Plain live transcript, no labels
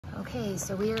Okay,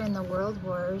 so we are in the World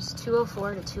Wars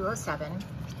 204 to 207.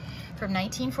 From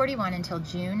 1941 until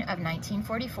June of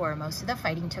 1944, most of the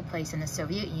fighting took place in the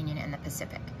Soviet Union and the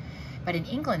Pacific. But in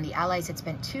England, the Allies had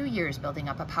spent 2 years building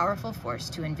up a powerful force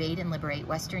to invade and liberate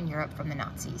Western Europe from the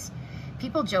Nazis.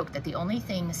 People joked that the only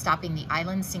thing stopping the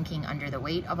island sinking under the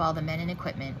weight of all the men and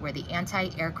equipment were the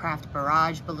anti-aircraft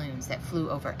barrage balloons that flew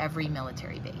over every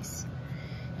military base.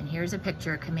 And here's a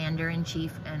picture.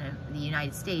 Commander-in-Chief of the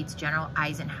United States, General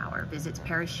Eisenhower, visits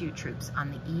parachute troops on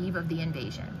the eve of the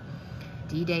invasion.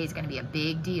 D-Day is going to be a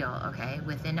big deal, okay?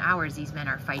 Within hours, these men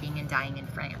are fighting and dying in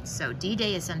France. So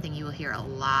D-Day is something you will hear a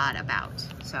lot about,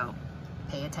 so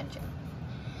pay attention.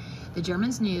 The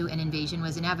Germans knew an invasion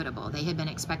was inevitable. They had been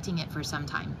expecting it for some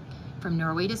time. From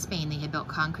Norway to Spain, they had built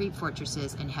concrete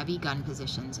fortresses and heavy gun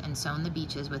positions and sown the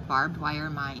beaches with barbed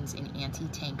wire mines and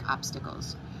anti-tank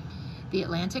obstacles. The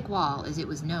Atlantic Wall, as it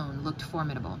was known, looked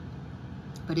formidable,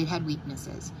 but it had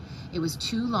weaknesses. It was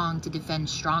too long to defend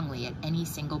strongly at any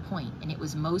single point, and it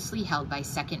was mostly held by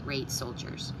second-rate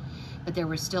soldiers. But there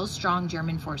were still strong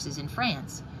German forces in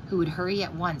France, who would hurry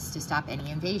at once to stop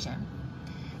any invasion.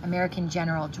 American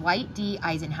General Dwight D.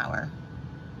 Eisenhower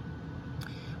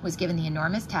was given the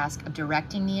enormous task of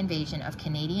directing the invasion of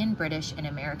Canadian, British, and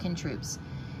American troops,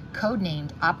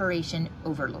 codenamed Operation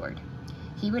Overlord.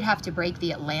 He would have to break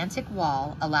the Atlantic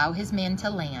Wall, allow his men to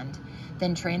land,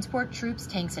 then transport troops,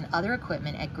 tanks, and other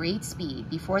equipment at great speed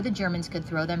before the Germans could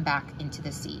throw them back into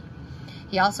the sea.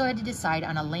 He also had to decide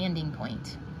on a landing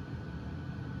point.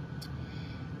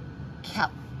 I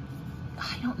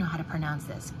don't know how to pronounce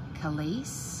this. Calais?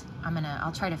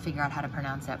 I'll try to figure out how to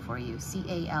pronounce that for you.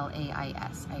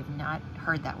 C-A-L-A-I-S. I have not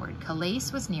heard that word.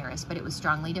 Calais was nearest, but it was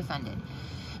strongly defended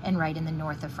and right in the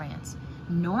north of France.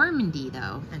 Normandy,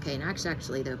 though, okay, and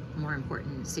actually the more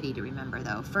important city to remember,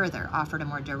 though, further offered a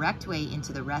more direct way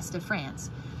into the rest of France,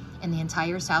 and the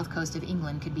entire south coast of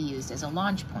England could be used as a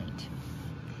launch point.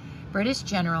 British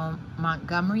General Bernard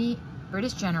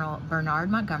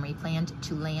Montgomery planned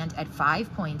to land at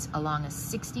 5 points along a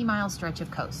 60-mile stretch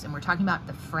of coast, and we're talking about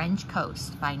the French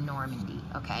coast by Normandy,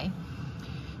 okay?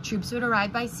 Troops would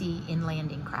arrive by sea in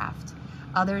landing craft,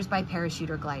 others by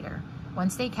parachute or glider.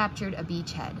 Once they captured a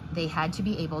beachhead, they had to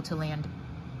be able to land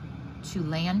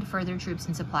further troops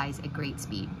and supplies at great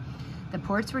speed. The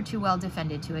ports were too well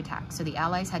defended to attack, so the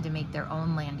Allies had to make their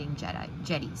own landing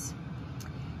jetties.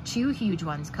 2 huge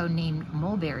ones, codenamed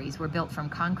mulberries, were built from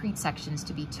concrete sections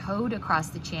to be towed across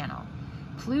the channel.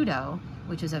 Pluto,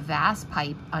 which was a vast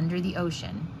pipe under the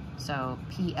ocean, so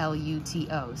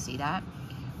P-L-U-T-O, see that,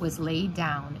 was laid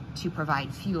down to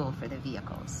provide fuel for the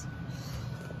vehicles.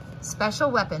 Special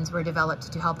weapons were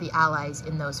developed to help the Allies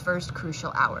in those first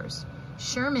crucial hours.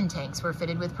 Sherman tanks were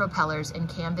fitted with propellers and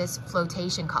canvas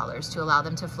flotation collars to allow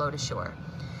them to float ashore.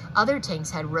 Other tanks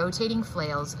had rotating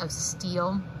flails of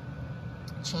steel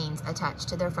chains attached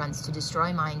to their fronts to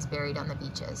destroy mines buried on the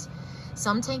beaches.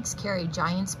 Some tanks carried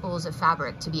giant spools of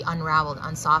fabric to be unraveled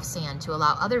on soft sand to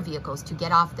allow other vehicles to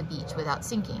get off the beach without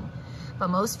sinking. But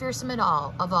most fearsome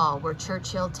of all were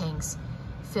Churchill tanks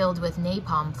filled with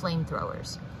napalm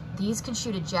flamethrowers. These could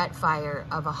shoot a jet fire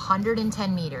of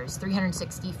 110 meters,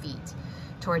 360 feet,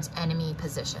 towards enemy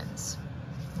positions.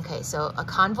 Okay, so a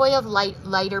convoy of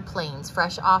lighter planes,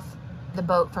 fresh off the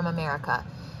boat from America,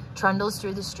 trundles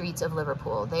through the streets of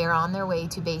Liverpool. They are on their way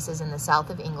to bases in the south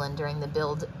of England during the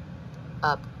build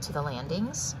up to the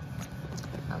landings.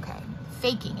 Okay,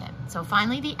 faking it. So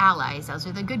finally the Allies, those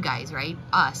are the good guys, right?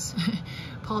 Us,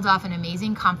 pulled off an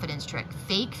amazing confidence trick.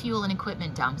 Fake fuel and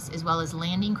equipment dumps, as well as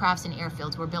landing crafts and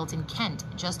airfields, were built in Kent,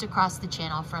 just across the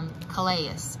channel from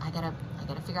Calais. I gotta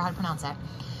figure out how to pronounce that.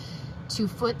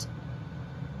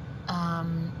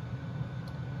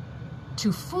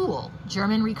 To fool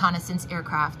German reconnaissance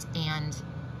aircraft and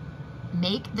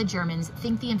make the Germans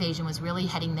think the invasion was really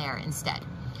heading there instead.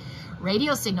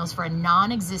 Radio signals for a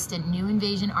non-existent new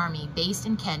invasion army based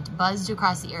in Kent buzzed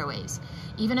across the airwaves.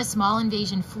 Even a small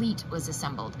invasion fleet was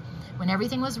assembled. When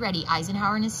everything was ready,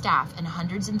 Eisenhower and his staff and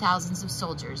hundreds and thousands of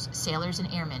soldiers, sailors,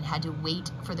 and airmen had to wait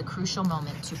for the crucial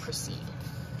moment to proceed.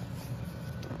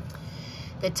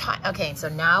 Okay, so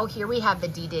now here we have the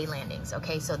D-Day landings.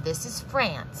 Okay, so this is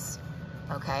France.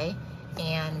 Okay,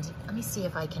 and let me see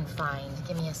if I can find,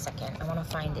 give me a second. I want to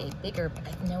find a bigger,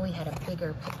 I know we had a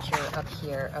bigger picture up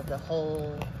here of the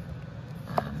whole,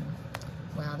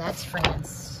 well, that's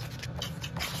France.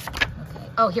 Okay,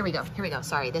 oh, here we go,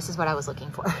 sorry, this is what I was looking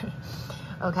for.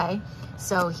 Okay,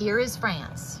 so here is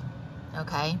France,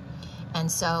 okay,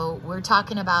 and so we're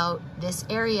talking about this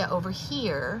area over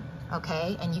here,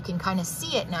 okay, and you can kind of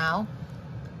see it now,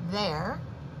 there,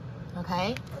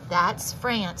 Okay, that's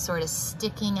France sort of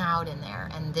sticking out in there.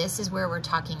 And this is where we're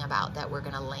talking about that we're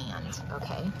gonna land,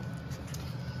 okay?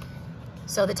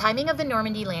 So the timing of the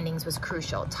Normandy landings was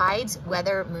crucial. Tides,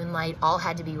 weather, moonlight, all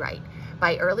had to be right.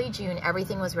 By early June,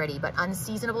 everything was ready, but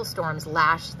unseasonable storms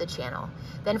lashed the channel.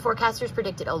 Then forecasters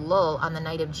predicted a lull on the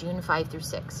night of June 5 through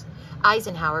 6.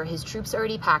 Eisenhower, his troops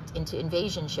already packed into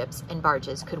invasion ships and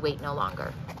barges, could wait no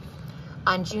longer.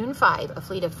 On June 5, a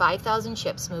fleet of 5,000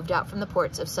 ships moved out from the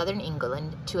ports of southern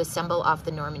England to assemble off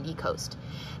the Normandy coast.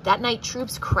 That night,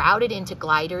 troops crowded into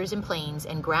gliders and planes,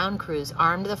 and ground crews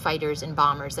armed the fighters and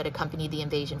bombers that accompanied the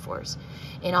invasion force.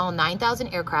 In all, 9,000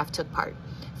 aircraft took part.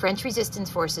 French resistance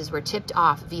forces were tipped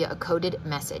off via a coded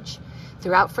message.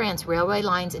 Throughout France, railway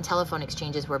lines and telephone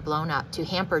exchanges were blown up to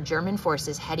hamper German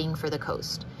forces heading for the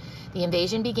coast. The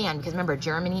invasion began because, remember,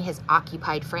 Germany has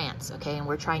occupied France, okay, and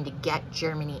we're trying to get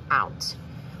Germany out.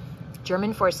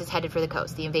 German forces headed for the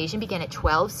coast. The invasion began at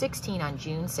 12:16 on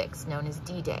June 6, known as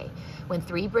D-Day, when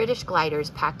 3 British gliders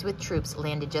packed with troops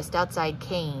landed just outside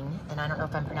Caen, and I don't know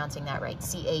if I'm pronouncing that right,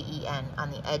 C-A-E-N,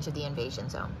 on the edge of the invasion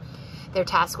zone. Their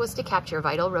task was to capture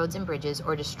vital roads and bridges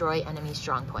or destroy enemy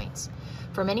strongpoints.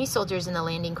 For many soldiers in the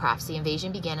landing crafts, the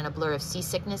invasion began in a blur of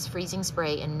seasickness, freezing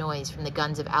spray, and noise from the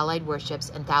guns of Allied warships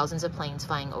and thousands of planes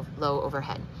flying low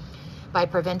overhead. By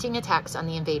preventing attacks on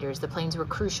the invaders, the planes were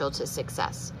crucial to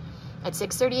success. At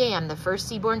 6:30 a.m., the first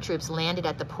seaborne troops landed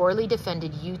at the poorly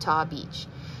defended Utah beach.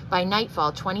 By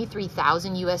nightfall,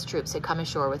 23,000 U.S. troops had come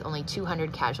ashore with only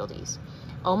 200 casualties.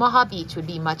 Omaha Beach would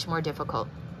be much more difficult.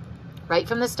 Right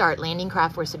from the start, landing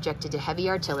craft were subjected to heavy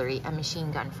artillery and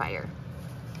machine gun fire.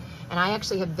 And I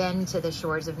actually have been to the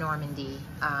shores of Normandy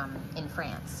in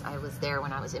France. I was there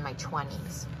when I was in my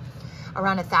 20s.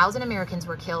 Around 1,000 Americans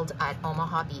were killed at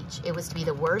Omaha Beach. It was to be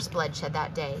the worst bloodshed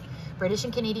that day. British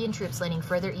and Canadian troops landing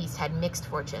further east had mixed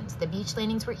fortunes. The beach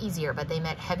landings were easier, but they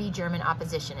met heavy German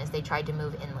opposition as they tried to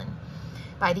move inland.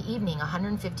 By the evening,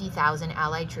 150,000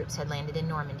 Allied troops had landed in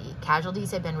Normandy.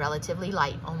 Casualties had been relatively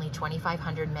light. Only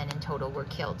 2,500 men in total were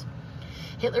killed.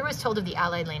 Hitler was told of the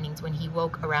Allied landings when he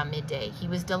woke around midday. He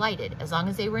was delighted. As long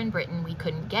as they were in Britain, we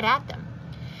couldn't get at them.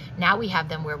 Now we have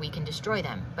them where we can destroy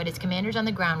them. But his commanders on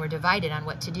the ground were divided on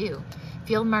what to do.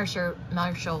 Field Marshal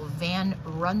Van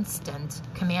Rundstedt,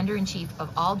 commander-in-chief of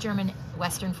all German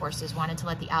Western forces, wanted to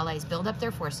let the Allies build up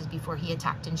their forces before he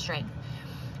attacked in strength.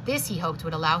 This, he hoped,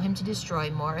 would allow him to destroy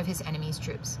more of his enemy's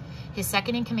troops. His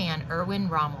second-in-command, Erwin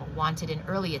Rommel, wanted an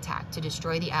early attack to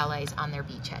destroy the Allies on their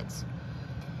beachheads.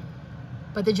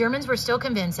 But the Germans were still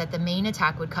convinced that the main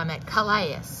attack would come at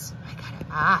Calais.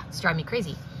 It's driving me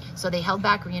crazy. So they held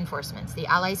back reinforcements. The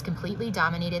Allies completely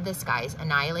dominated the skies,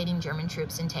 annihilating German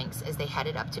troops and tanks as they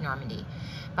headed up to Normandy.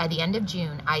 By the end of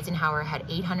June, Eisenhower had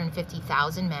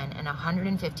 850,000 men and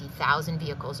 150,000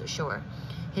 vehicles ashore.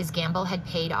 His gamble had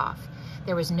paid off.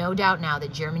 There was no doubt now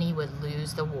that Germany would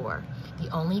lose the war.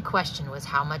 The only question was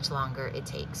how much longer it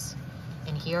takes.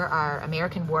 And here our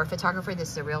American war photographer, this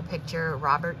is a real picture,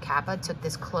 Robert Capa, took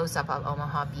this close-up of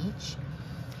Omaha Beach.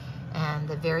 And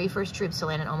the very first troops to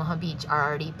land at Omaha Beach are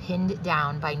already pinned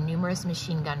down by numerous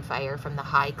machine gun fire from the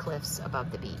high cliffs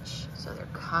above the beach. So they're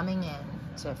coming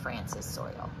in to France's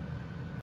soil.